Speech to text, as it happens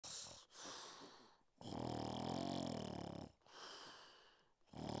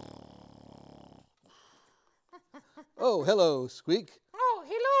Oh, hello, Squeek. Oh,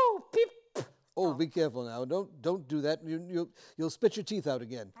 hello, Pip. Oh, be careful now. Don't do that. You'll spit your teeth out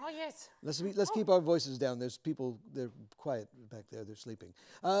again. Oh, yes. Let's keep our voices down. There's people. They're quiet back there. They're sleeping.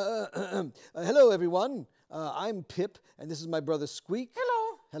 Hello, everyone. I'm Pip, and this is my brother Squeek.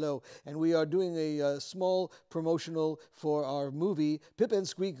 Hello. Hello, and we are doing a small promotional for our movie Pip and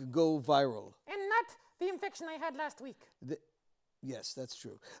Squeak Go Viral. And not the infection I had last week. Yes, that's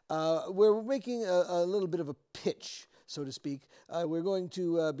true. We're making a little bit of a pitch, so to speak. We're going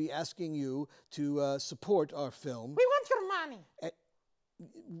to be asking you to support our film. We want your money.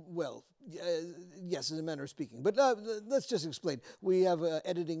 Well, yes, in a manner of speaking. But let's just explain. We have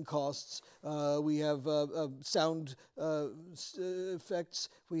editing costs. We have sound effects.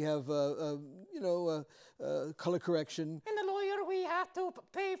 We have, color correction. And the lawyer we have to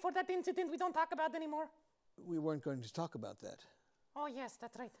pay for that incident we don't talk about anymore. We weren't going to talk about that. Oh, yes,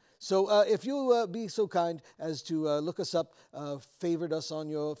 that's right. So if you'll be so kind as to look us up, favorite us on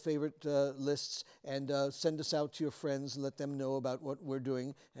your favorite lists, and send us out to your friends, let them know about what we're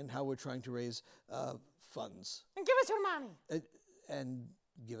doing and how we're trying to raise funds. And give us your money. And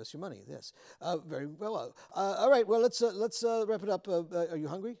give us your money, yes. Very well. All right, well, let's wrap it up. Are you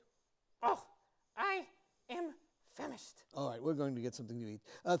hungry? Oh, I am famished. All right, we're going to get something to eat.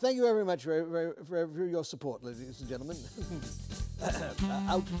 Thank you very much for your support, ladies and gentlemen.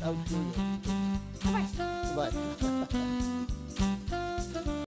 Out. Bye-bye. Goodbye.